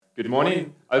Good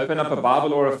morning. Open up a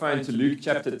Bible or a phone to Luke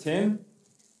chapter 10.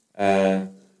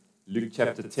 Luke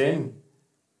chapter 10.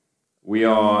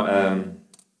 We're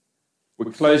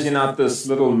closing out this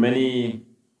little mini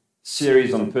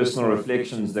series on personal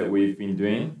reflections that we've been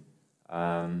doing.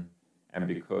 And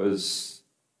because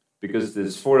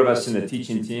there's four of us in the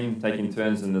teaching team taking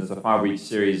turns, and there's a 5-week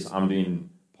series, I'm doing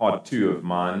part 2 of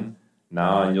mine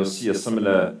now, and you'll see a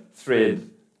similar thread.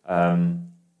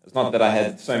 It's not that I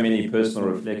had so many personal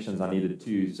reflections I needed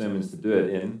 2 sermons to do it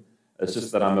in. It's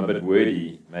just that I'm a bit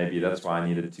wordy. Maybe that's why I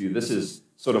needed 2. This is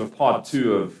sort of part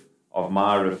 2 of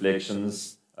my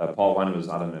reflections. Part 1 was,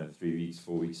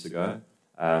 4 weeks ago.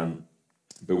 But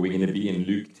we're going to be in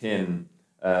Luke 10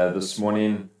 this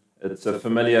morning. It's a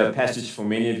familiar passage for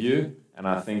many of you, and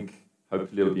I think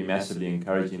hopefully it'll be massively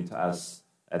encouraging to us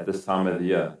at this time of the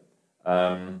year.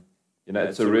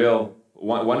 It's a real...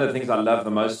 One of the things I love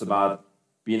the most about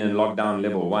being in lockdown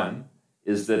level 1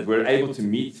 is that we're able to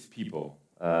meet people.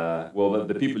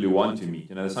 The people you want to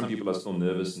meet. Some people are still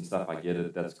nervous and stuff. I get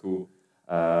it. That's cool.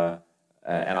 And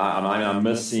I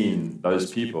miss seeing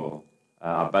those people.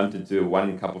 I bumped into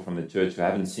one couple from the church who I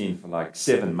haven't seen for like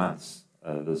 7 months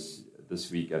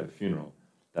this week at a funeral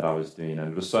that I was doing,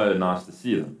 and it was so nice to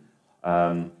see them.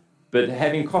 But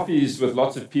having coffees with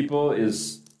lots of people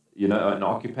is, an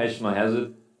occupational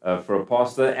hazard for a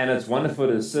pastor, and it's wonderful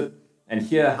to sit and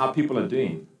hear how people are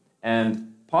doing.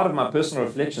 And part of my personal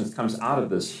reflections comes out of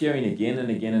this, hearing again and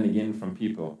again and again from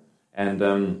people. And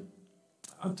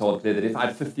I told Claire that if I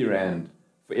had 50 Rand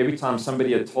for every time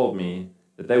somebody had told me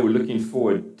that they were looking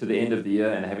forward to the end of the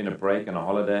year and having a break and a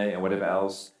holiday and whatever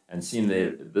else, and seeing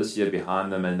this year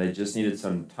behind them, and they just needed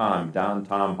some time,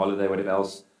 downtime, holiday, whatever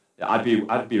else, I'd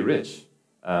be rich.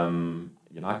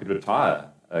 I could retire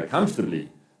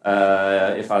comfortably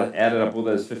if I added up all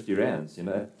those 50 Rands.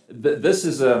 This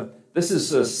is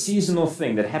a seasonal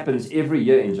thing that happens every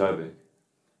year in Joburg.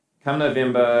 Come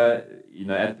November,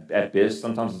 at best,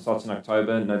 sometimes it starts in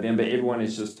October, November, everyone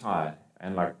is just tired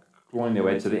and like clawing their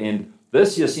way to the end.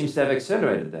 This year seems to have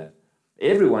accelerated that.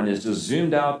 Everyone is just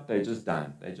zoomed out, they're just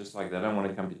done. They don't want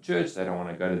to come to church, they don't want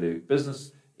to go to their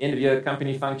business, end of year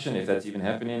company function, if that's even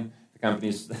happening, the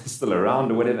company's still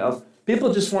around or whatever else.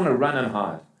 People just want to run and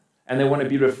hide, and they want to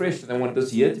be refreshed, and they want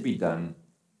this year to be done.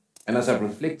 And as I've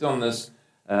reflected on this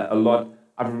a lot,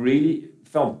 I've really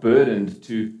felt burdened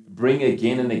to bring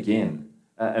again and again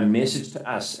a message to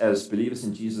us as believers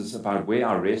in Jesus about where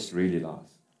our rest really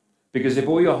lies. Because if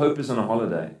all your hope is on a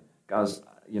holiday, guys,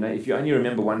 if you only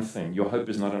remember one thing, your hope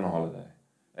is not on a holiday.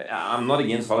 I'm not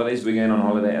against holidays. We're going on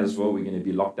holiday as well. We're going to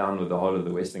be locked down with the whole of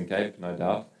the Western Cape, no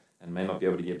doubt, and may not be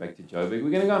able to get back to Joburg.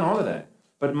 We're going to go on holiday.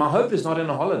 But my hope is not in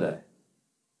a holiday.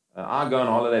 I go on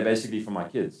holiday basically for my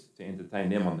kids, to entertain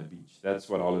them on the beach. That's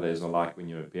what holidays are like when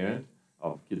you're a parent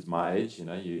of kids my age.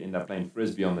 You end up playing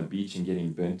frisbee on the beach and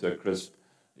getting burnt to a crisp,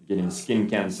 getting skin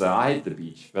cancer. I hate the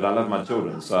beach, but I love my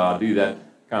children, so I do that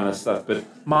kind of stuff. But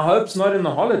my hope's not in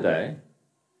the holiday.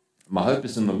 My hope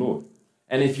is in the Lord.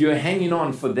 And if you're hanging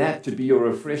on for that to be your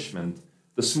refreshment,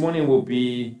 this morning will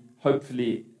be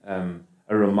hopefully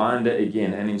a reminder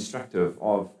again and instructive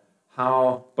of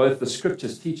how both the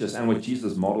scriptures teach us and what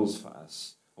Jesus models for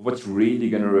us, of what's really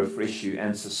going to refresh you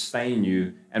and sustain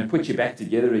you and put you back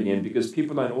together again, because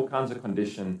people are in all kinds of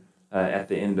condition at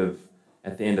the end of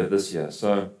this year.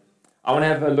 So I want to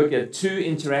have a look at 2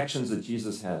 interactions that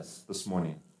Jesus has this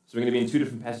morning. So we're going to be in 2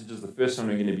 different passages. The first one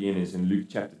we're going to be in is in Luke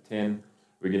chapter 10.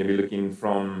 We're going to be looking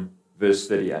from verse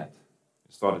 38. We'll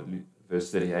start at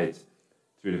verse 38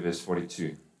 through to verse 42.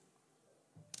 It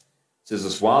says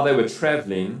this: while they were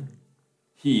traveling,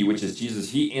 he, which is Jesus,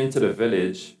 he entered a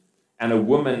village, and a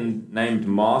woman named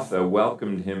Martha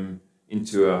welcomed him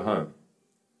into her home.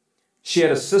 She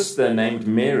had a sister named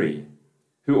Mary,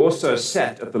 who also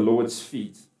sat at the Lord's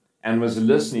feet and was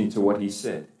listening to what he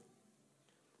said.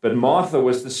 But Martha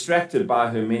was distracted by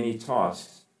her many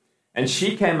tasks, and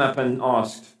she came up and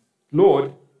asked,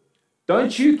 "Lord,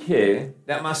 don't you care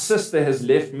that my sister has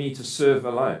left me to serve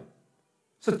alone?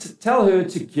 So tell her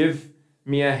to give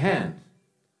me a hand."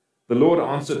 The Lord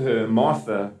answered her,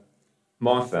 "Martha,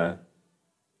 Martha,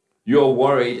 you are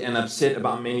worried and upset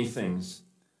about many things,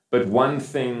 but one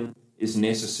thing is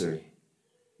necessary.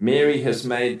 Mary has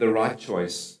made the right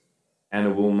choice, and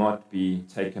it will not be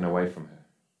taken away from her."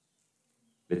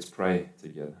 Let's pray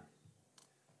together.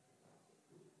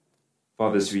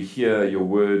 Father, as we hear your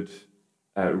word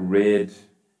read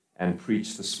and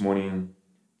preached this morning,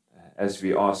 as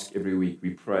we ask every week, we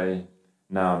pray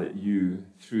now that you,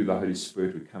 through the Holy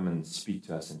Spirit, would come and speak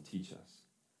to us and teach us.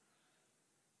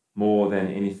 More than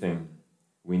anything,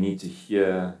 we need to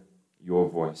hear your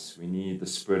voice. We need the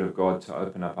Spirit of God to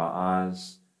open up our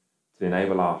eyes to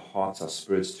enable our hearts, our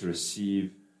spirits to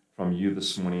receive from you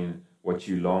this morning what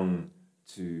you long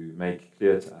to make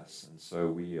clear to us. And so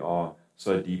we are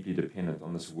so deeply dependent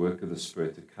on this work of the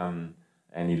Spirit to come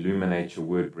and illuminate your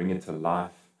word, bring it to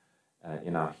life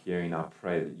in our hearing. I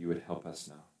pray that you would help us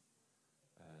now.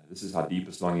 This is our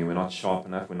deepest longing. We're not sharp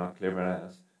enough. We're not clever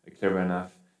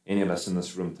enough. Any of us in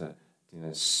this room to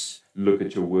look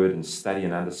at your word and study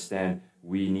and understand.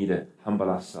 We need to humble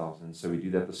ourselves. And so we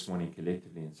do that this morning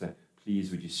collectively. And so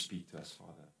please would you speak to us,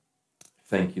 Father.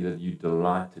 Thank you that you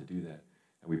delight to do that.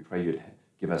 And we pray you'd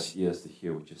give us ears to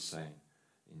hear what you're saying.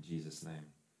 In Jesus' name,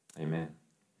 amen.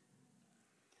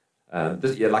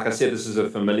 Like I said, this is a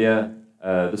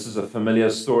familiar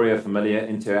story, a familiar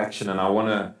interaction,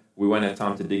 and we won't have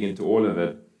time to dig into all of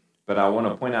it, but I want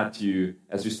to point out to you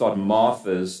as we start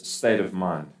Martha's state of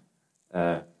mind.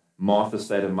 Martha's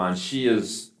state of mind. She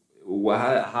is,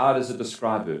 how does it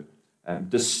describe her?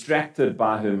 Distracted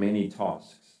by her many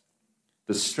tasks.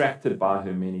 Distracted by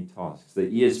her many tasks. The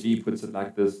ESV puts it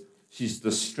like this: she's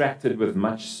distracted with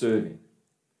much serving.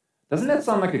 Doesn't that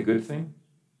sound like a good thing?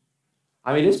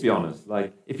 I mean, let's be honest.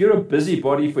 Like, if you're a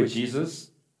busybody for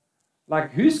Jesus,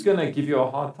 like, who's going to give you a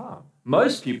hard time?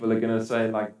 Most people are going to say,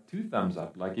 like, 2 thumbs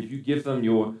up. Like, if you give them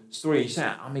your story, you say,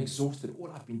 I'm exhausted.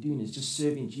 All I've been doing is just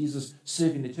serving Jesus,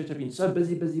 serving the church. I've been so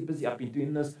busy. I've been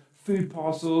doing this, food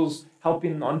parcels,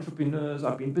 helping entrepreneurs.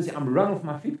 I've been busy. I'm running off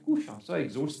my feet. Gosh, I'm so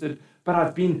exhausted. But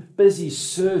I've been busy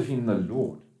serving the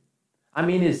Lord. I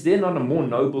mean, is there not a more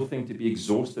noble thing to be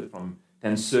exhausted from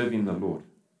than serving the Lord?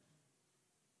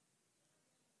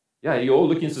 Yeah, you're all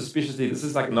looking suspiciously. This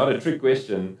is like not a trick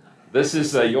question. This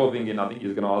is, you're thinking, I think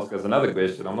he's going to ask us another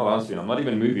question. I'm not answering. I'm not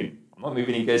even moving. I'm not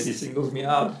moving in case he singles me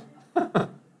out.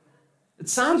 It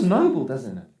sounds noble,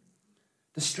 doesn't it?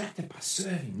 Distracted by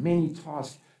serving, many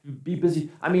tasks, be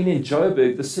busy. I mean, in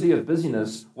Joburg, the city of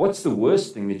busyness, what's the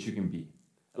worst thing that you can be?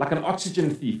 Like an oxygen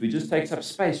thief who just takes up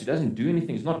space, who doesn't do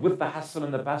anything. He's not with the hustle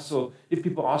and the bustle. If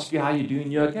people ask you how you're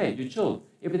doing, you're okay. You're chilled.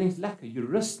 Everything's lekker. You're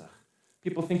rustig.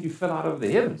 People think you fell out of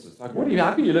the heavens. It's like,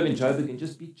 how can you live in Joburg and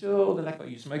just be chilled? And like, are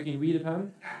you smoking weed at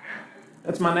home?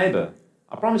 That's my neighbor.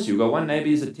 I promise you, we've got one neighbor,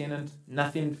 he's a tenant.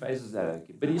 Nothing phases that.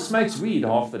 Okay. But he smokes weed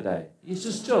half the day. He's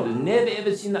just chilled. He's never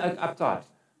ever seen the uptight.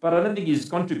 But I don't think he's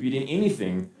contributing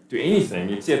anything to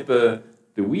anything except the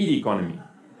weed economy.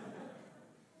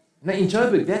 Now in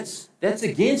Joburg, that's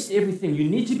against everything. You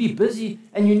need to be busy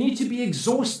and you need to be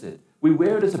exhausted. We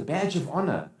wear it as a badge of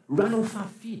honor. Run off our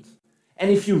feet. And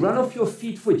if you run off your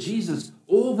feet for Jesus,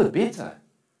 all the better.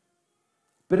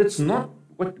 But it's not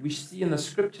what we see in the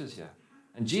scriptures here.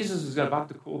 And Jesus is about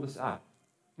to call this out.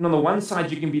 And on the one side,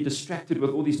 you can be distracted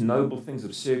with all these noble things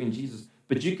of serving Jesus,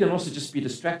 but you can also just be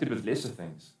distracted with lesser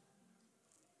things.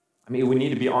 I mean, we need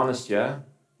to be honest here.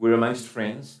 We're amongst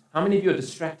friends. How many of you are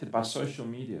distracted by social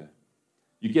media?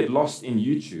 You get lost in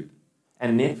YouTube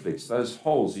and Netflix, those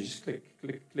holes. You just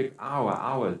click,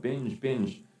 hour,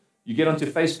 binge. You get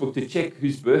onto Facebook to check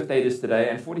whose birthday it is today,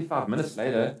 and 45 minutes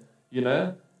later,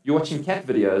 you're watching cat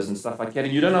videos and stuff like that,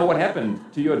 and you don't know what happened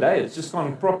to your day. It's just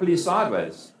gone properly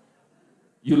sideways.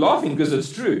 You're laughing because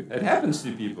it's true. It happens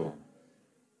to people.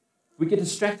 We get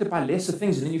distracted by lesser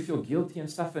things, and then you feel guilty and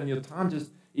stuff, and your time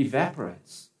just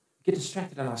evaporates. We get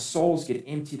distracted, and our souls get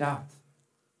emptied out.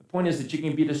 The point is that you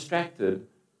can be distracted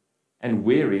and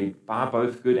wearied by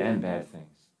both good and bad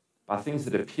things, by things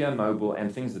that appear noble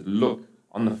and things that look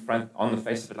on the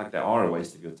face of it like they are a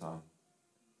waste of your time.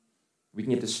 We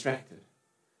can get distracted.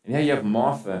 And here you have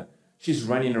Martha. She's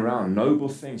running around, noble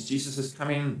things. Jesus is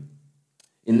coming.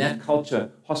 In that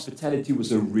culture, hospitality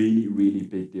was a really, really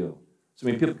big deal. So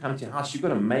when people come to your house, you've got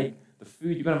to make the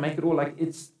food, you've got to make it all like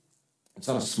it's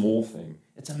not a small thing.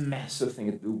 It's a massive thing.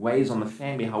 It weighs on the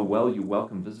family how well you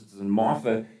welcome visitors. And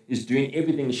Martha is doing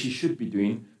everything she should be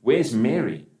doing. Where's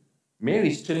Mary?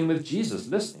 Mary's chilling with Jesus,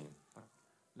 listening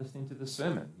to the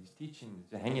sermon. He's teaching,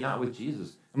 hanging out with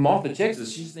Jesus. And Martha checks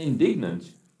this. She's indignant.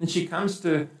 And she comes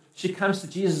to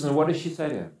Jesus, and what does she say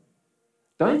to him?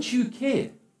 Don't you care?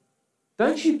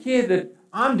 Don't you care that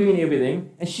I'm doing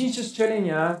everything, and she's just chilling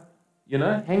here,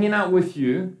 hanging out with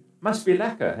you? Must be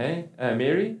lekker, hey,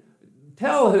 Mary?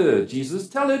 Tell her, Jesus,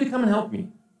 tell her to come and help me.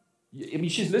 I mean,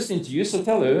 she's listening to you, so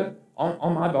tell her,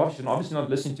 on my behalf, she's obviously not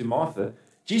listening to Martha.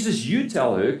 Jesus, you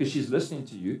tell her, because she's listening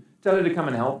to you, tell her to come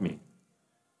and help me.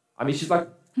 I mean, she's like,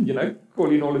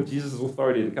 calling all of Jesus'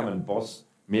 authority to come and boss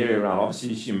Mary around.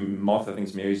 Obviously, Martha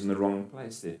thinks Mary's in the wrong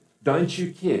place there. Don't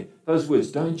you care? Those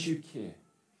words, don't you care?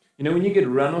 When you get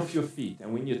run off your feet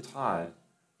and when you're tired,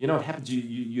 you know what happens?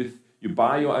 You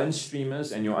buy your own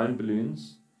streamers and your own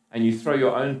balloons and you throw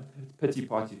your own pity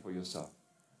party for yourself.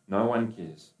 No one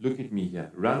cares. Look at me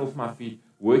here. Run off my feet.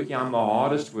 working. I'm the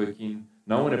hardest working.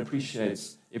 No one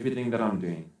appreciates everything that I'm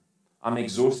doing. I'm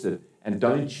exhausted. And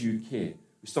don't you care?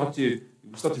 We start to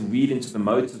read into the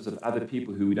motives of other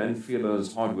people who we don't feel are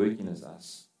as hardworking as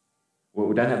us. Or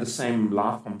we don't have the same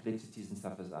life complexities and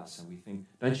stuff as us. And we think,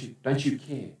 don't you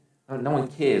care? No one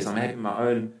cares. I'm having my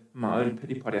own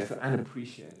pity party. I feel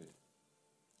unappreciated.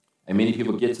 And many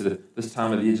people get to this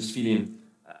time of the year just feeling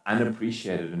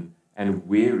unappreciated and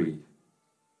weary.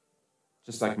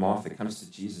 Just like Martha comes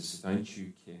to Jesus and says, don't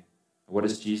you care? And what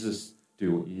does Jesus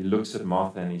do? He looks at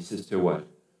Martha and he says to her what?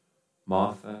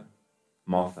 Martha,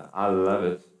 Martha. I love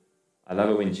it. I love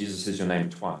it when Jesus says your name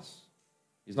twice.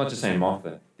 He's not just saying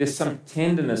Martha. There's some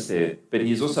tenderness there, but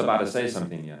he's also about to say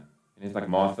something here. And he's like,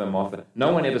 Martha, Martha.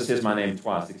 No one ever says my name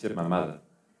twice except my mother.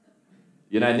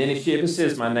 And then if she ever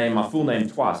says my full name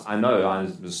twice, I know I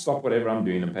just stop whatever I'm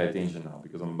doing and pay attention now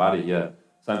because I'm about to hear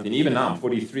something. Even now, I'm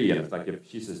 43, and it's like if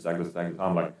she says Douglas,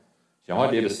 I'm like, she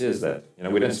hardly ever says that.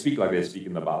 We don't speak like they speak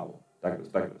in the Bible. Douglas.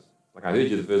 Like I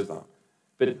heard you the first time.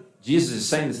 But Jesus is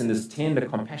saying this in this tender,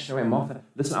 compassionate way. Martha,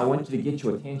 listen, I want you to get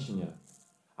your attention here.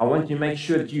 I want you to make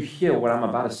sure that you hear what I'm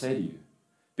about to say to you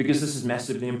because this is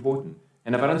massively important.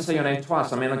 And if I don't say your name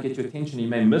twice, I may not get your attention. You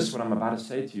may miss what I'm about to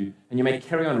say to you. And you may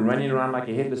carry on running around like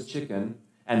a headless chicken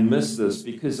and miss this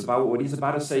because about what he's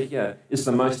about to say here is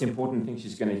the most important thing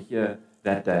she's going to hear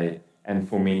that day and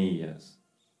for many years.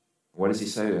 What does he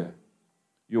say to her?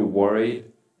 You're worried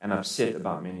and upset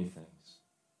about many things.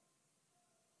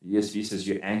 The ESV says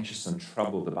you're anxious and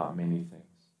troubled about many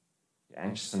things. You're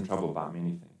anxious and troubled about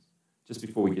many things. Just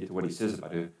before we get to what he says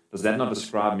about her, does that not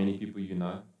describe many people you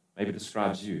know? Maybe it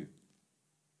describes you.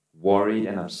 Worried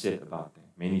and upset about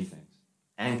many things.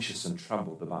 Anxious and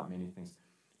troubled about many things.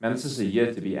 Man, this is a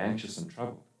year to be anxious and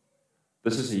troubled.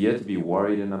 This is a year to be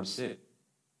worried and upset.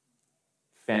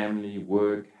 Family,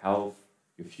 work, health,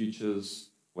 your futures,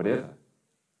 whatever.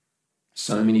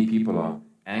 So many people are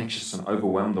anxious and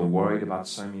overwhelmed and worried about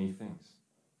so many things.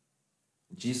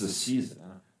 Jesus sees it.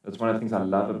 That's one of the things I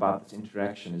love about this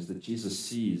interaction is that Jesus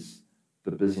sees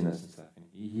the busyness and stuff. And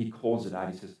he calls it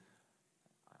out. He says,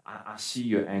 I see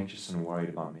you're anxious and worried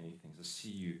about many things. I see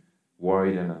you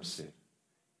worried and upset.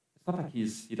 It's not like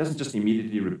he doesn't just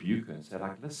immediately rebuke her and say,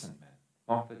 like, listen, man,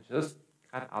 Martha, just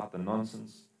cut out the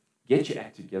nonsense. Get your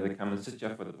act together. Come and sit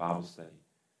here for the Bible study.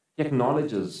 He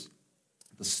acknowledges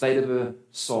the state of her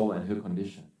soul and her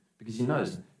condition because he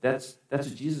knows that's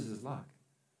what Jesus is like.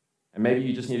 And maybe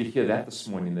you just need to hear that this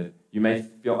morning, that you may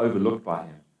feel overlooked by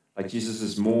him. Like Jesus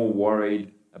is more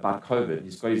worried about COVID.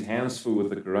 He's got his hands full with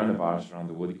the coronavirus around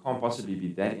the world. He can't possibly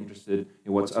be that interested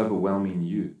in what's overwhelming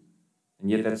you.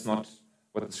 And yet that's not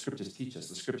what the scriptures teach us.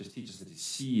 The scriptures teach us that he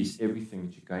sees everything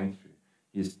that you're going through.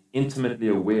 He is intimately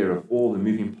aware of all the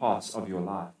moving parts of your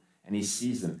life. And he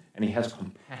sees them. And he has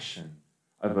compassion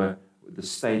over the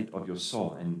state of your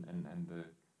soul and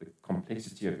the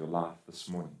complexity of your life this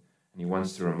morning. And he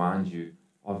wants to remind you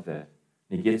of that.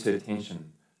 And he gets her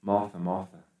attention. Martha,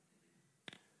 Martha,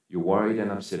 you're worried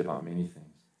and upset about many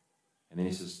things. And then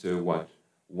he says to her, what?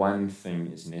 One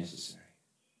thing is necessary.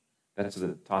 That's the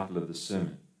title of the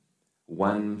sermon.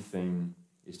 One thing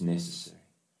is necessary.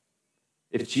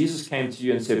 If Jesus came to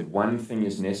you and said, one thing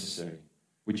is necessary,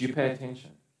 would you pay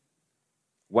attention?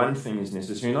 One thing is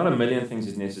necessary. Not a million things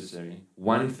is necessary.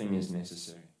 One thing is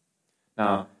necessary.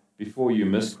 Now, before you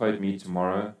misquote me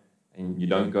tomorrow, and you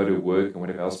don't go to work and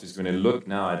whatever else, is going to look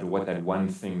now at what that one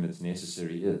thing that's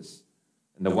necessary is.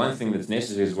 And the one thing that's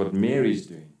necessary is what Mary's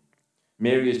doing.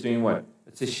 Mary is doing what?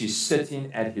 It says she's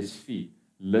sitting at his feet,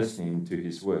 listening to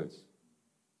his words.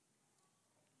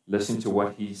 Listen to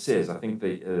what he says. I think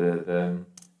the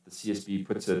CSB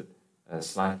puts it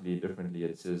slightly differently.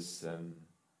 It says, I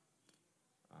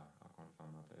can't find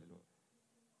out that.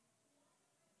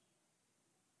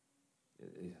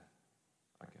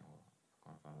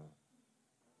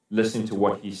 Listening to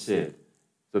what he said.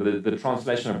 So the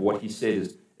translation of what he said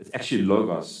is it's actually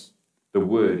logos. The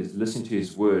word is listen to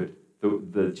his word.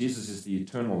 The Jesus is the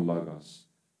eternal logos.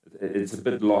 It's a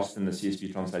bit lost in the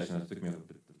CSB translation. It took me a little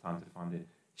bit of time to find it.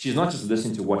 She's not just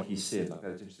listening to what he said. Like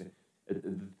that's interesting.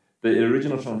 The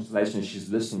original translation is she's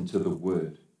listening to the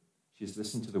word. She's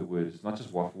listening to the word. It's not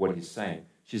just what he's saying.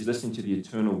 She's listening to the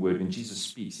eternal word. When Jesus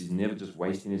speaks, he's never just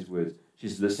wasting his words.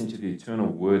 She's listening to the eternal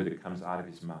word that comes out of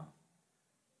his mouth.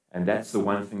 And that's the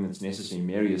one thing that's necessary.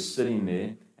 Mary is sitting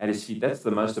there at his feet. That's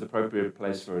the most appropriate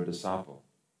place for a disciple,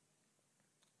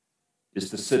 is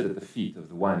to sit at the feet of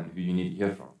the one who you need to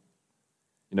hear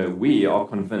from. We are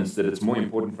convinced that it's more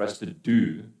important for us to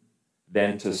do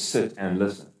than to sit and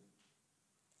listen.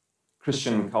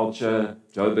 Christian culture,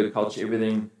 Joburg culture,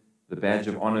 everything, the badge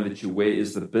of honor that you wear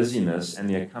is the busyness and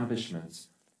the accomplishments.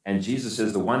 And Jesus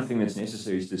says the one thing that's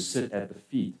necessary is to sit at the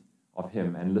feet of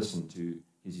him and listen to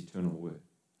his eternal word.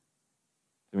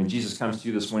 So when Jesus comes to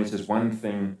you this morning, he says one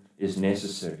thing is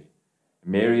necessary.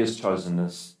 Mary has chosen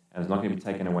this, and it's not going to be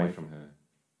taken away from her.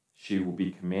 She will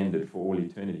be commended for all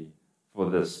eternity for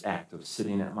this act of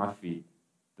sitting at my feet,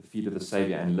 the feet of the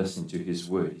Savior, and listening to his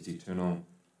word, his eternal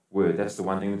word. That's the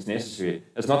one thing that's necessary.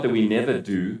 It's not that we never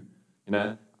do.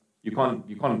 You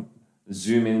can't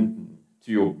zoom in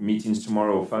to your meetings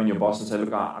tomorrow or phone your boss and say,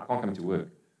 look, I can't come to work.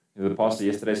 The pastor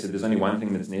yesterday said there's only one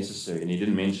thing that's necessary, and he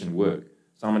didn't mention work.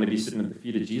 So I'm going to be sitting at the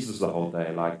feet of Jesus the whole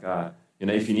day. Like,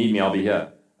 if you need me, I'll be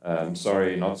here. I'm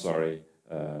sorry, not sorry.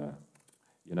 Yeah,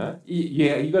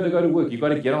 you got to go to work. You got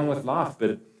to get on with life.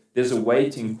 But there's a way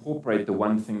to incorporate the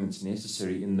one thing that's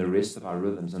necessary in the rest of our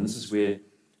rhythms. And this is where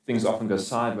things often go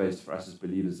sideways for us as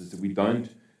believers, is that we don't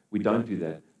do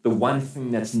that. The one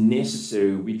thing that's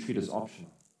necessary, we treat as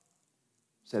optional.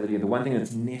 Say that again. The one thing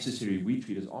that's necessary, we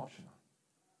treat as optional.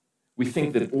 We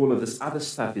think that all of this other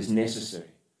stuff is necessary.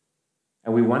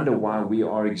 And we wonder why we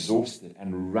are exhausted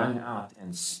and wrung out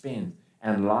and spent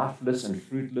and lifeless and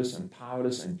fruitless and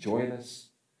powerless and joyless.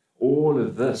 All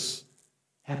of this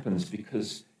happens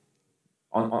because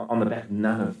on the back,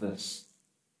 none of this,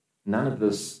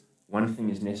 one thing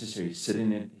is necessary,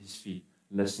 sitting at his feet,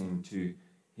 listening to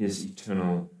his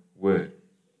eternal word.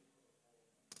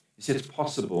 You see, it's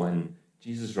possible, and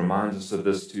Jesus reminds us of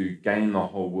this, to gain the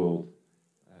whole world.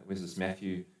 Where's this?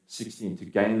 Matthew 16, to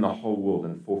gain the whole world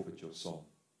and forfeit your soul.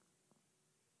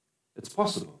 It's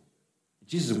possible.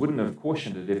 Jesus wouldn't have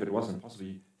cautioned it if it wasn't possible.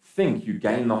 You think you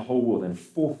gain the whole world and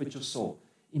forfeit your soul.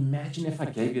 Imagine if I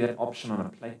gave you that option on a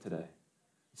plate today.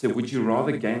 He said, would you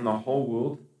rather gain the whole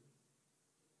world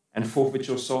and forfeit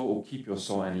your soul, or keep your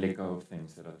soul and let go of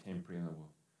things that are temporary in the world?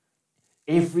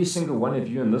 Every single one of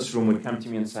you in this room would come to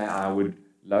me and say, I would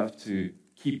love to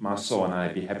keep my soul and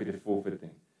I'd be happy to forfeit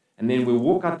things. And then we'll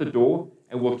walk out the door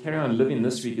and we'll carry on living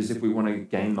this week as if we want to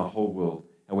gain the whole world,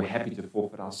 and we're happy to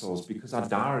forfeit our souls because our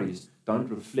diaries don't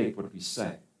reflect what we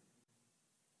say.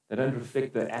 They don't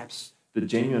reflect the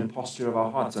genuine posture of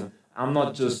our hearts. And I'm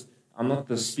not just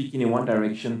speaking in one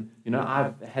direction.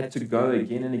 I've had to go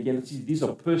again and again. These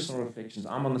are personal reflections.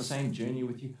 I'm on the same journey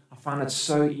with you. I find it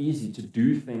so easy to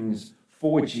do things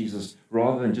for Jesus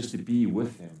rather than just to be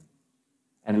with him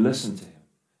and listen to him.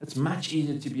 It's much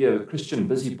easier to be a Christian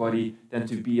busybody than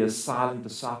to be a silent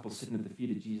disciple sitting at the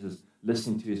feet of Jesus,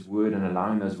 listening to his word and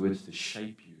allowing those words to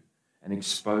shape you and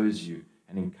expose you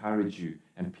and encourage you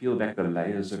and peel back the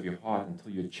layers of your heart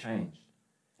until you're changed.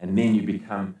 And then you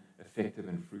become effective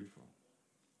and fruitful.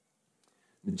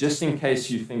 Just in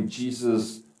case you think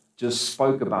Jesus just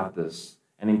spoke about this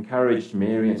and encouraged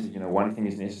Mary and said, one thing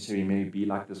is necessary, Mary, be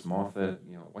like this Martha,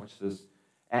 watch this,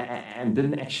 and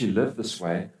didn't actually live this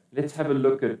way, let's have a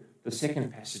look at the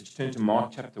second passage. Turn to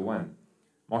Mark chapter 1.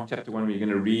 Mark chapter 1, we're going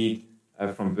to read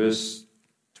from verse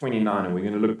 29, and we're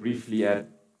going to look briefly at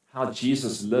how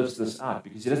Jesus lives this out,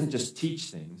 because he doesn't just teach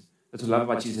things. That's what I love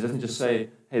about Jesus. He doesn't just say,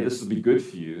 hey, this will be good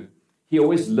for you. He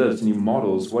always lives and he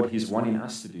models what he's wanting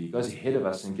us to do. He goes ahead of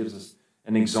us and gives us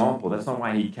an example. That's not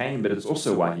why he came, but it's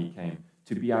also why he came,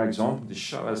 to be our example, to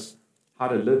show us how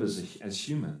to live as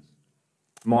humans.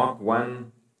 Mark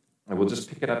 1, and we'll just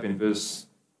pick it up in verse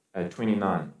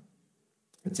 29.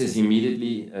 It says,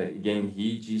 immediately, again,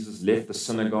 Jesus, left the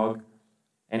synagogue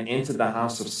and entered the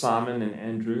house of Simon and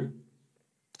Andrew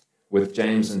with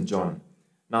James and John.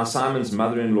 Now Simon's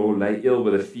mother-in-law lay ill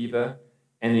with a fever,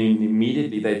 and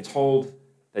immediately they told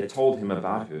him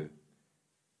about her.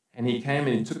 And he came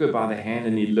and he took her by the hand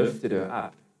and he lifted her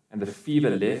up, and the fever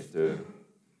left her,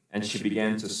 and she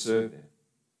began to serve them.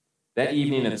 That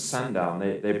evening at sundown,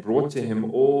 they brought to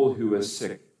him all who were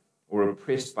sick or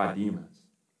oppressed by demons.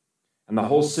 And the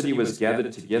whole city was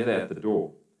gathered together at the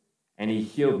door. And he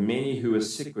healed many who were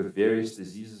sick with various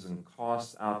diseases and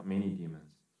cast out many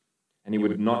demons. And he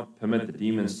would not permit the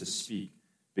demons to speak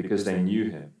because they knew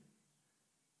him.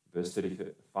 Verse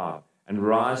 35. And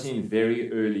rising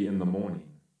very early in the morning,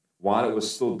 while it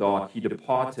was still dark, he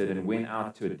departed and went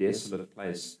out to a desolate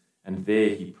place, and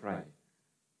there he prayed.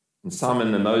 And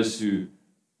Simon and those who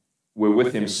were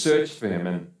with him searched for him,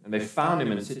 and they found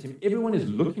him and said to him, everyone is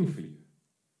looking for you.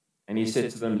 And he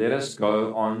said to them, let us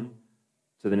go on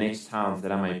to the next towns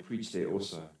that I may preach there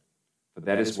also, for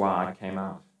that is why I came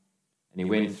out. And he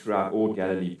went throughout all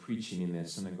Galilee, preaching in their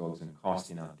synagogues and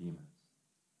casting out demons.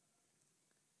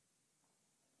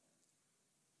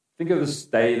 Think of this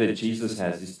day that Jesus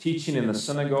has. He's teaching in the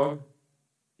synagogue.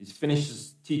 He's finished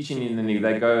his teaching, and then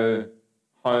they go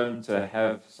home to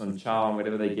have some chow and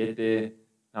whatever they get there.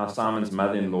 Now Simon's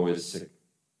mother-in-law is sick.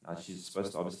 Now she's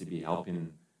supposed to obviously be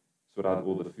helping sort out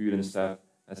all the food and stuff.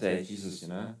 I say, hey, Jesus,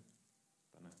 now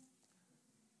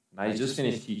you just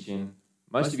finished teaching.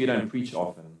 Most of you don't preach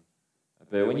often.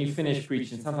 But when you finish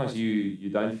preaching, sometimes you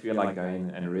don't feel like going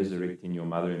and resurrecting your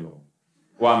mother-in-law.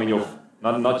 Well, I mean,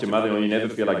 not your mother-in-law, you never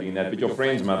feel like doing that, but your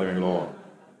friend's mother-in-law.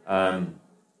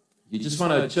 You just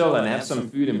want to chill and have some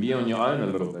food and be on your own a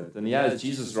little bit. And as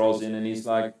Jesus rolls in and he's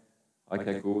like,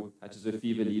 okay, cool, touches her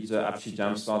fever, leaves her up, she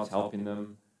jumps, starts helping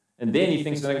them. And then he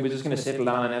thinks, we're just going to settle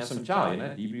down and have some chow,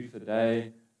 debrief the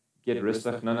day, get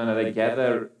rustig. No, they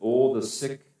gather all the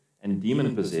sick and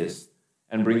demon-possessed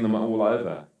and bring them all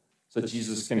over so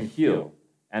Jesus can heal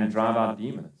and drive out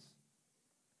demons.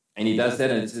 And he does that,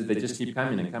 and they just keep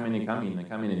coming and coming and coming and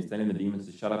coming, and he's telling the demons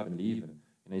to shut up and leave. And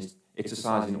he's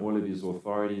exercising all of his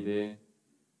authority there.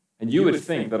 And you would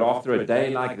think that after a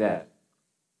day like that,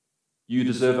 you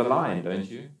deserve a lion, don't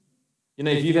you?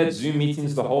 If you've had Zoom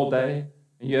meetings the whole day,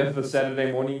 and you have a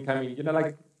Saturday morning coming,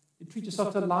 you treat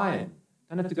yourself to a lion.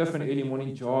 Don't have to go for an early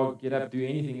morning jog, get up, do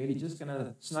anything early. Just going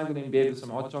to snuggle in bed with some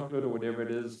hot chocolate or whatever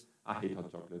it is. I hate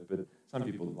hot chocolate, but some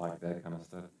people like that kind of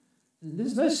stuff.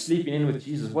 There's no sleeping in with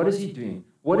Jesus. What is he doing?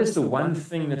 What is the one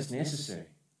thing that's necessary?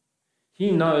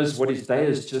 He knows what his day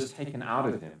has just taken out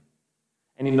of him.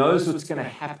 And he knows what's going to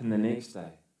happen the next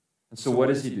day. And so what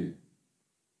does he do?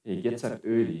 He gets up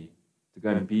early to go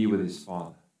and be with his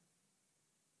Father.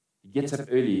 He gets up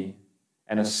early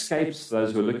and escapes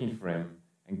those who are looking for him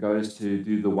and goes to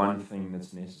do the one thing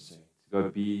that's necessary, to go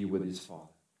be with his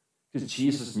Father. Because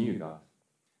Jesus knew, guys,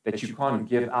 that you can't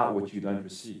give out what you don't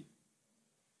receive.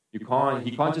 He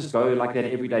can't just go like that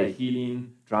every day,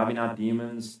 healing, driving out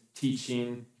demons,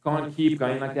 teaching. He can't keep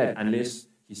going like that unless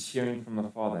he's hearing from the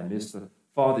Father, unless the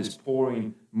Father is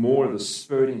pouring more of the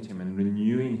Spirit into him and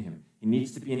renewing him. He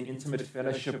needs to be in intimate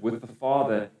fellowship with the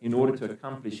Father in order to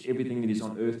accomplish everything that he's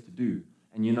on earth to do.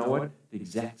 And you know what? The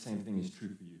exact same thing is true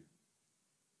for you.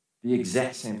 The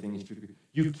exact same thing is true for you.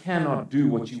 You cannot do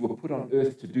what you were put on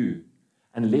earth to do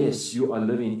unless you are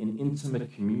living in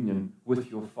intimate communion with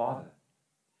your Father.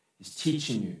 He's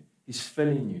teaching you. He's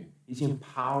filling you. He's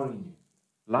empowering you.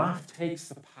 Life takes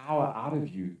the power out of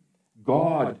you.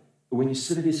 God, when you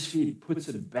sit at his feet, puts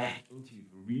it back into you,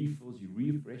 refills you,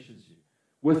 refreshes you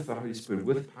with the Holy Spirit,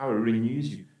 with power,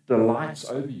 renews you, delights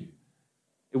over you.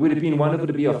 It would have been wonderful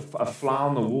to be a fly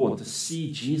on the wall, to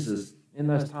see Jesus in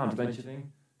those times, don't you think?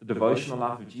 The devotional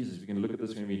life of Jesus. We're going to look at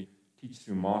this when we teach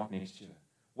through Mark next year.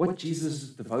 What Jesus'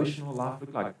 devotional life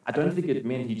looked like. I don't think it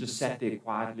meant he just sat there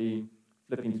quietly,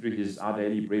 flipping through his Our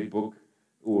Daily Bread book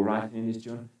or writing in his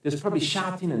journal. There's probably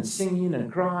shouting and singing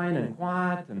and crying and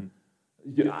quiet and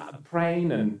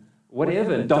praying and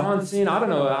whatever, and dancing. I don't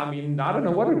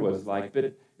know what it was like,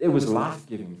 but it was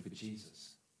life-giving for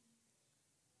Jesus.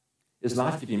 It's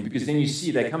life-giving because then you see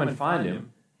they come and find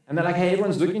him and they're like, hey,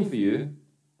 everyone's looking for you.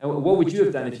 And what would you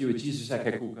have done if you were Jesus?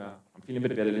 Okay, cool, I'm feeling a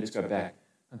bit better, let's go back.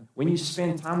 When you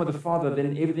spend time with the Father,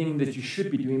 then everything that you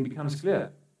should be doing becomes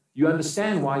clear. You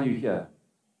understand why you're here.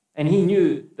 And he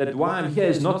knew that why I'm here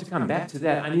is not to come back to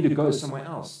that. I need to go somewhere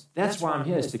else. That's why I'm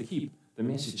here, is to keep the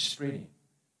message spreading.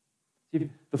 See,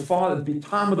 the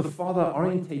time with the Father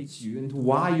orientates you into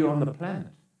why you're on the planet.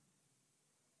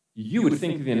 You would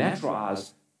think with your natural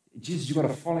eyes, Jesus, you've got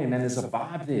to follow him, and there's a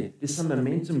vibe there. There's some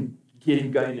momentum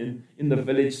getting going in the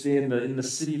village there, in the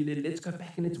city. Let's go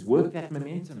back and let's work that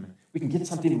momentum. We can get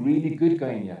something really good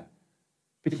going here.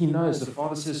 But he knows, the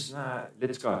Father says, nah,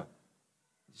 let's go.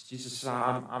 Jesus says,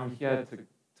 I'm here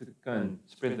to go and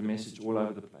spread the message all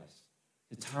over the place.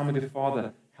 The time with your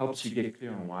Father helps you get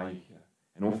clear on why you're here.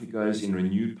 And off he goes in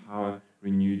renewed power,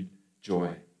 renewed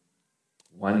joy.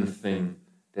 One thing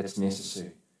that's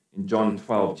necessary. In John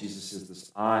 12, Jesus says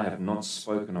this, I have not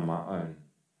spoken on my own,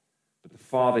 but the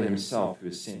Father himself who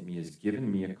has sent me has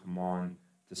given me a command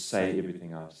to say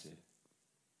everything I've said.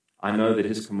 I know that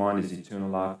his command is eternal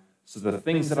life, so the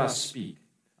things that I speak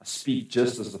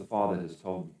just as the Father has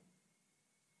told me.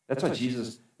 That's why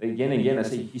Jesus, again and again, I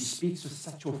say, he speaks with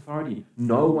such authority.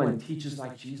 No one teaches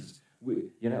like Jesus.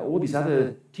 All these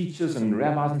other teachers and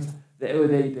rabbis, and stuff, they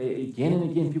again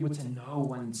and again, people would say, no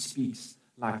one speaks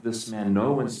like this man.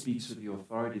 No one speaks with the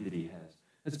authority that he has.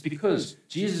 It's because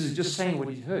Jesus is just saying what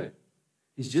he's heard.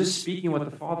 He's just speaking what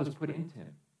the Father's put into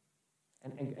him.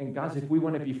 And guys, if we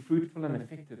want to be fruitful and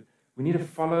effective, we need to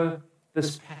follow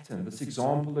this pattern, this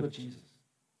example of Jesus.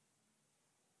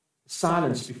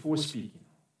 Silence before speaking.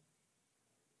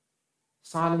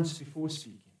 Silence before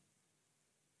speaking.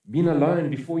 Being alone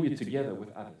before you're together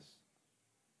with others.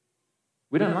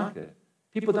 We don't like that.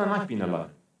 People don't like being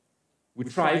alone. We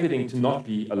try everything to not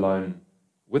be alone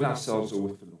with ourselves or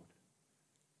with the Lord.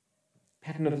 The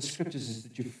pattern of the scriptures is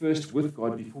that you're first with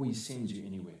God before he sends you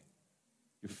anywhere.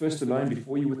 You're first alone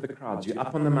before you with the crowds. You're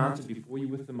up on the mountain before you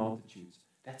with the multitudes.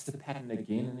 That's the pattern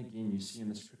again and again you see in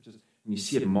the scriptures, and you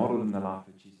see it modeled in the life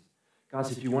of Jesus.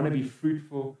 Guys, if you want to be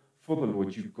fruitful for the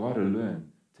Lord, you've got to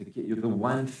learn to get you. The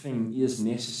one thing is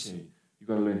necessary. You've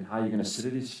got to learn how you're going to sit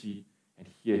at his feet and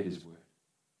hear his word.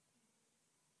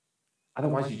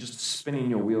 Otherwise, you're just spinning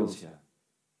your wheels here.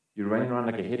 You're running around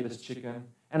like a headless chicken.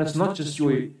 And it's not just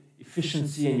your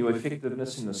efficiency and your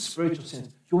effectiveness in the spiritual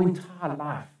sense. Your entire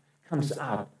life comes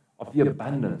out of the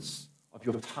abundance of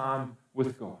your time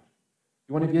with God.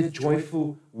 You want to be a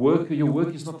joyful worker. Your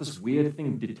work is not this weird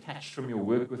thing detached from your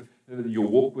work with your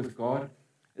walk with God.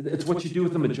 It's what you do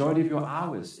with the majority of your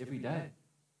hours every day.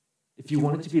 If you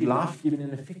want it to be life-giving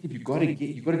and effective, you've got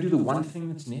to do the one thing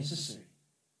that's necessary.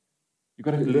 You've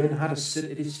got to learn how to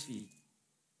sit at his feet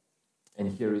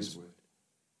and hear his word.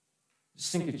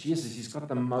 Just think of Jesus. He's got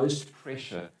the most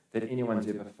pressure that anyone's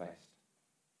ever faced.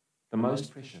 The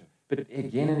most pressure. But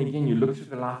again and again, you look through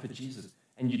the life of Jesus,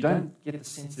 and you don't get the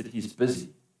sense that he's busy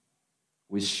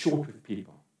or he's short with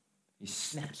people. He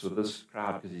snaps with this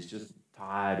crowd because he's just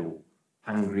tired or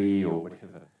hungry or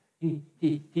whatever.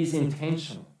 He's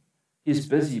intentional. He's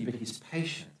busy, but he's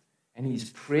patient. And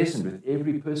he's present with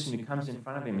every person who comes in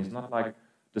front of him. He's not like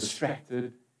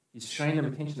distracted. He's showing them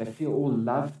attention. They feel all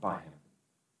loved by him.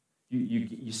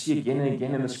 You see again and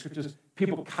again in the scriptures,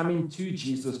 people coming to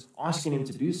Jesus, asking him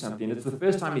to do something. It's the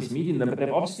first time he's meeting them, but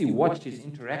they've obviously watched his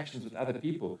interactions with other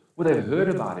people, or they've heard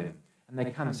about him, and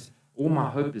they come and say, all my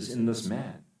hope is in this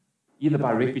man, either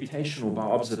by reputation or by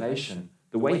observation.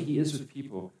 The way he is with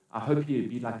people, I hope he would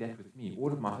be like that with me.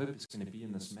 All of my hope is going to be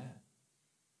in this man.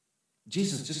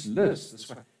 Jesus just lives this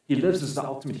way. He lives as the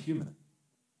ultimate human.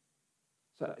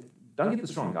 So don't get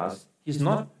this wrong, guys. He's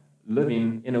not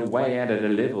living in a way at a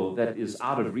level that is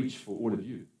out of reach for all of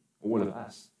you, all of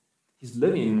us. He's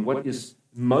living what is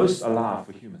most alive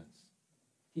for humans.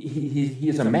 He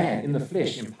is a man in the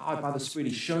flesh, empowered by the Spirit.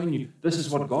 He's showing you this is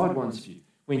what God wants for you.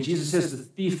 When Jesus says the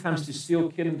thief comes to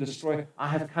steal, kill, and destroy, I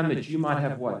have come that you might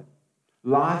have what?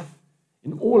 Life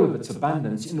in all of its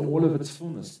abundance, in all of its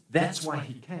fullness. That's why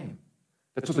he came.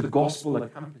 That's what the gospel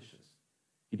accomplishes.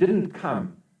 He didn't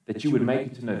come that you would make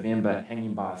it to November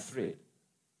hanging by a thread.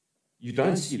 You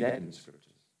don't see that in the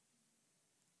scriptures.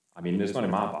 I mean, it's not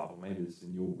in my Bible. Maybe it's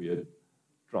in your weird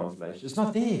translation. It's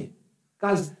not there.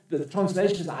 Guys, the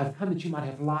translation is, I've come that you might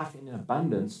have life in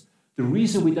abundance. The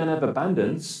reason we don't have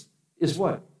abundance is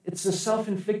what? It's a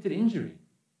self-inflicted injury.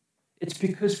 It's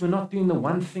because we're not doing the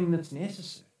one thing that's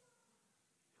necessary.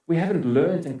 We haven't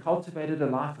learned and cultivated a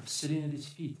life of sitting at his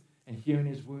feet and hearing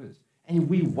his words. And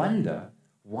we wonder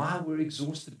why we're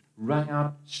exhausted, wrung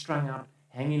out, strung out,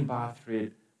 hanging by a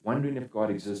thread, wondering if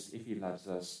God exists, if he loves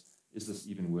us, is this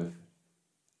even worth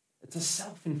it? It's a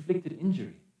self-inflicted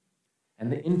injury.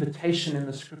 And the invitation in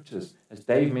the scriptures, as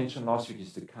Dave mentioned last week,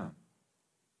 is to come.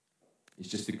 It's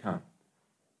just to come.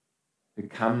 To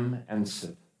come and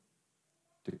sit.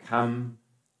 To come,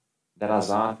 that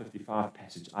Isaiah 55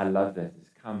 passage, I love that. Is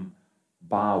come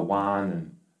buy wine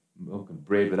and milk and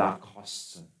bread without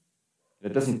costs. And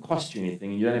it doesn't cost you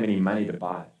anything, and you don't have any money to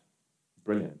buy it.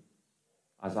 Brilliant.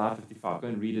 Isaiah 55, go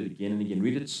and read it again and again.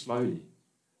 Read it slowly.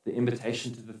 The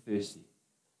invitation to the thirsty.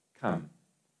 Come.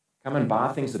 Come and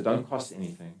buy things that don't cost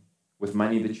anything with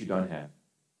money that you don't have.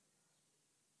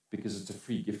 Because it's a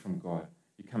free gift from God.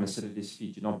 You come and sit at his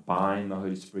feet. You're not buying the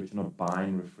Holy Spirit. You're not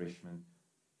buying refreshment.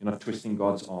 You're not twisting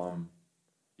God's arm.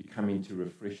 You come in to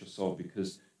refresh your soul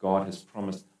because God has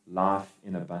promised life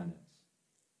in abundance.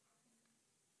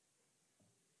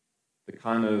 The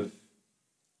kind of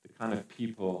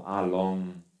people I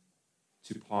long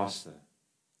to pastor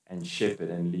and shepherd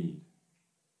and lead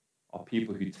are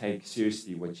people who take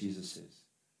seriously what Jesus says,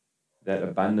 that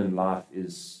abundant life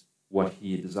is what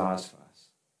he desires for us,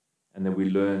 and that we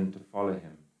learn to follow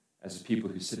him as people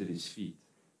who sit at his feet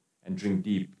and drink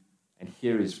deep and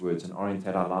hear his words and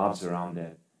orientate our lives around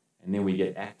that. And then we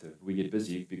get active, we get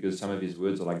busy, because some of his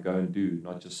words are like go and do,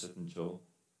 not just sit and chill.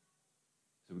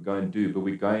 So we go and do, but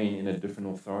we're going in a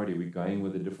different authority, we're going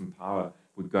with a different power,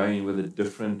 we're going with a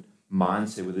different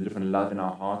mindset, with a different love in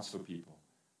our hearts for people.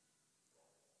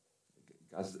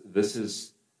 Guys, this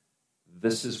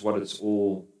is what it's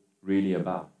all really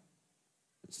about.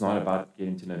 It's not about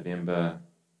getting to November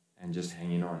and just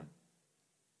hanging on.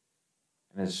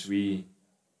 And as we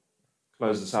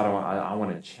close this out, I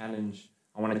want to challenge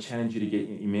you to get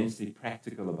immensely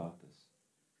practical about this.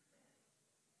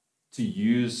 To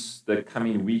use the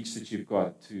coming weeks that you've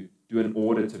got to do an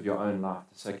audit of your own life.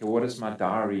 To say, okay, how does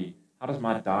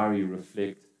my diary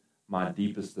reflect my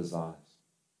deepest desires?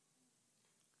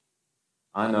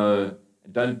 I know,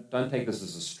 don't take this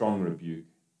as a strong rebuke.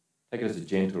 Take it as a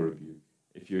gentle rebuke.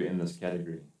 if you're in this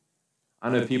category. I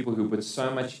know people who put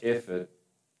so much effort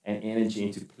and energy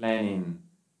into planning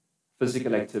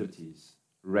physical activities,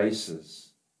 races,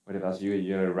 whatever else.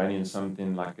 You're running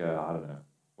something like I don't know,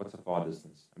 what's a far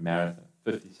distance? A marathon,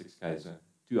 56 Ks,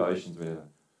 2 oceans, whatever.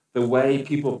 The way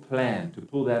people plan to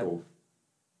pull that off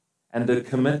and the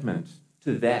commitment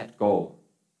to that goal.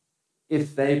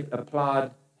 If they've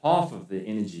applied half of their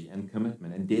energy and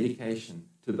commitment and dedication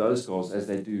to those goals as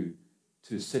they do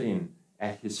to sitting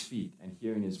at his feet and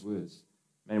hearing his words,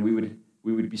 man,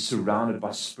 we would be surrounded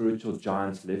by spiritual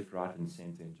giants left, right, and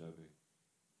center in Joburg.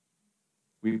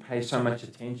 We pay so much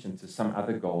attention to some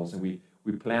other goals, and we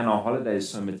plan our holidays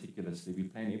so meticulously. We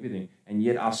plan everything, and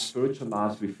yet our spiritual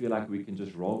lives we feel like we can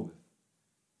just roll with.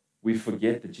 We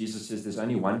forget that Jesus says there's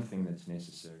only one thing that's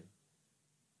necessary.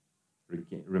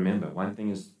 Remember, one thing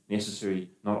is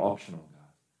necessary, not optional,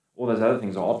 guys. All those other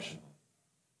things are optional.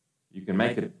 You can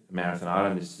make it a marathon. I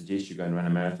don't suggest you go and run a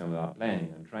marathon without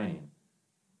planning and training.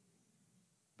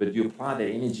 But you apply that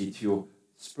energy to your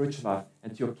spiritual life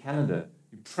and to your calendar.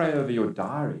 You pray over your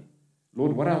diary.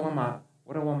 Lord, what do I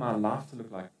want my life to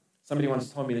look like? Somebody once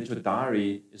told me that your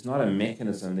diary is not a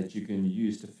mechanism that you can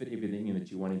use to fit everything in that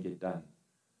you want to get done.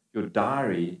 Your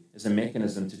diary is a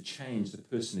mechanism to change the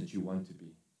person that you want to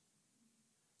be.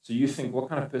 So you think, what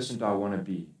kind of person do I want to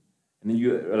be? And then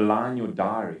you align your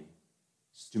diary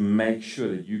to make sure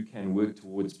that you can work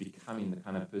towards becoming the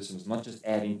kind of person who's not just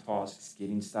adding tasks,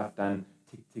 getting stuff done,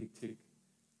 tick, tick, tick.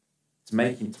 It's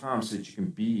making time so that you can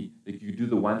be, that you do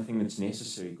the one thing that's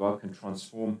necessary. God can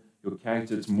transform your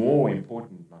character. It's more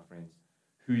important, my friends,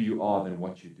 who you are than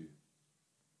what you do.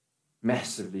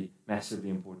 Massively, massively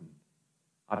important.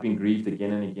 I've been grieved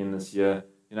again and again this year.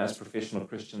 As professional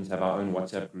Christians have our own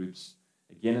WhatsApp groups.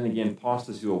 Again and again,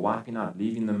 pastors who are wiping out,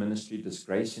 leaving the ministry,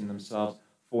 disgracing themselves,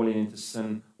 falling into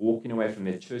sin, walking away from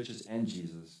their churches and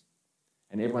Jesus.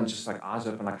 And everyone's just like eyes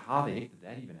open, like, how the heck did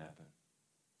that even happen?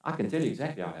 I can tell you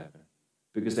exactly how it happened.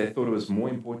 Because they thought it was more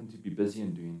important to be busy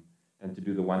and doing than to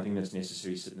do the one thing that's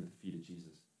necessary, sitting at the feet of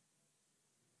Jesus.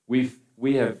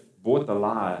 We have bought the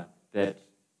lie that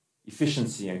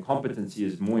efficiency and competency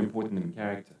is more important than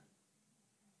character.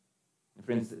 And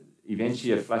friends,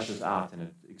 eventually it flushes out and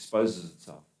it exposes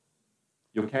itself.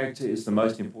 Your character is the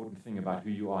most important thing about who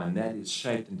you are, and that is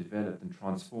shaped and developed and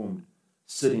transformed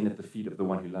sitting at the feet of the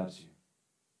one who loves you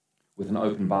with an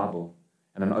open Bible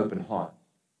and an open heart,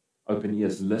 open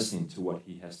ears, listening to what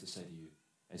he has to say to you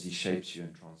as he shapes you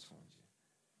and transforms you.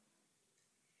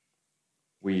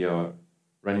 We are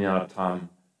running out of time.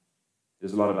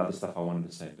 There's a lot of other stuff I wanted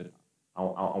to say, but I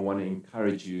want to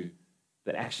encourage you.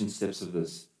 The action steps of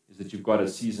this is that you've got a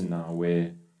season now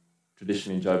where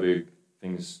traditionally in Joburg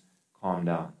things calm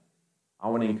down. I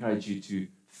want to encourage you to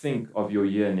think of your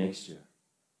year next year.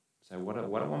 Say, what do I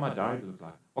want my diary to look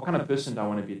like? What kind of person do I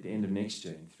want to be at the end of next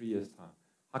year, in 3 years' time?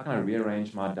 How can I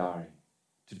rearrange my diary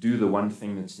to do the one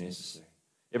thing that's necessary?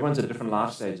 Everyone's at different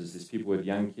life stages. There's people with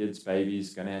young kids,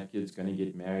 babies, going to have kids, going to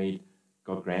get married,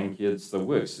 got grandkids, the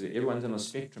works. Everyone's on a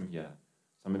spectrum here.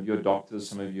 Some of you are doctors,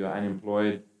 some of you are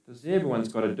unemployed. Everyone's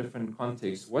got a different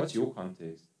context. What's your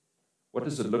context? What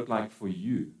does it look like for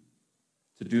you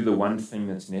to do the one thing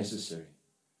that's necessary?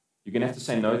 You're going to have to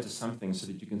say no to something so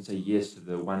that you can say yes to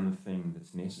the one thing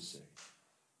that's necessary.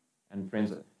 And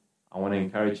friends, I want to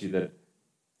encourage you that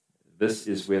this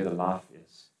is where the life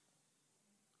is.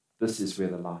 This is where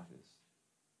the life is.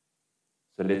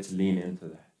 So let's lean into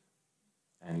that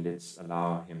and let's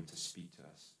allow him to speak to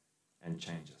us and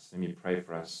change us. Let me pray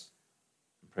for us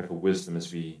and pray for wisdom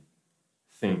as we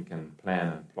think and plan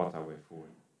and plot our way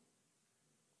forward.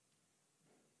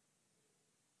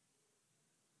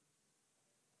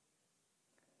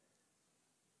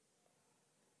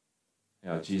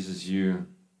 Yeah, Jesus, you've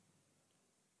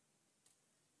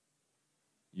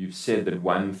said that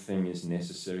one thing is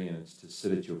necessary, and it's to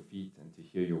sit at your feet and to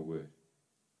hear your word.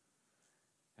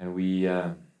 And we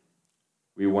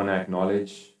want to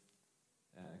acknowledge,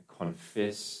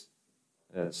 confess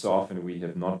that so often we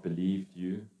have not believed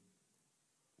you.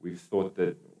 We've thought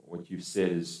that what you've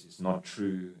said is not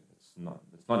true. It's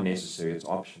not necessary. It's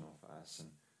optional for us. And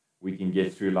we can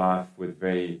get through life with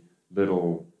very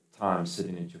little time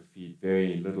sitting at your feet,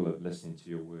 very little of listening to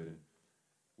your word. And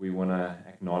we want to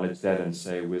acknowledge that and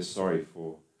say we're sorry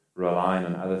for relying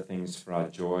on other things for our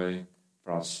joy,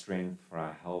 for our strength, for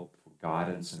our help, for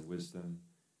guidance and wisdom.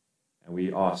 And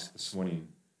we ask this morning,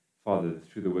 Father, that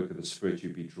through the work of the Spirit,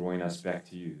 you'd be drawing us back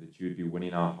to you, that you would be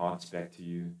winning our hearts back to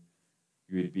you.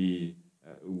 You would be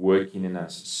working in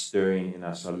us, stirring in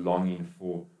us a longing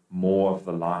for more of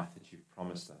the life that you've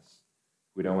promised us.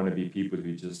 We don't want to be people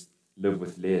who just live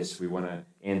with less. We want to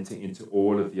enter into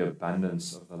all of the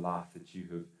abundance of the life that you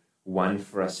have won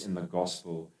for us in the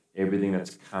gospel, everything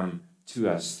that's come to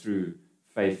us through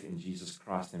faith in Jesus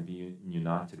Christ and being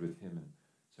united with him. And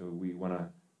so we want to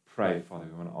pray, Father,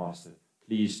 we want to ask that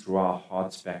please draw our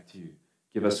hearts back to you.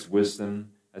 Give us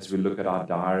wisdom as we look at our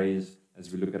diaries,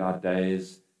 as we look at our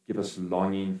days. Give us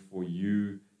longing for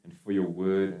you and for your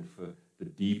word and for the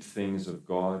deep things of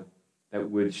God that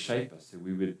would shape us, that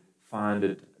we would find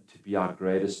it to be our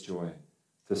greatest joy,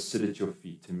 to sit at your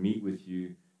feet, to meet with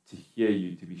you, to hear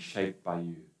you, to be shaped by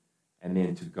you, and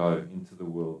then to go into the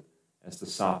world as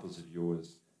disciples of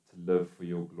yours, to live for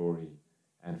your glory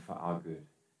and for our good.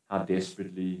 How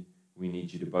desperately we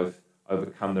need you to both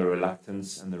overcome the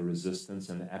reluctance and the resistance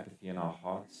and the apathy in our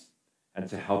hearts, and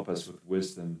to help us with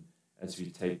wisdom as we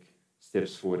take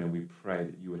steps forward. And we pray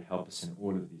that you would help us in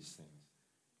all of these things.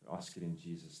 We ask it in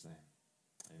Jesus' name.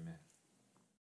 Amen.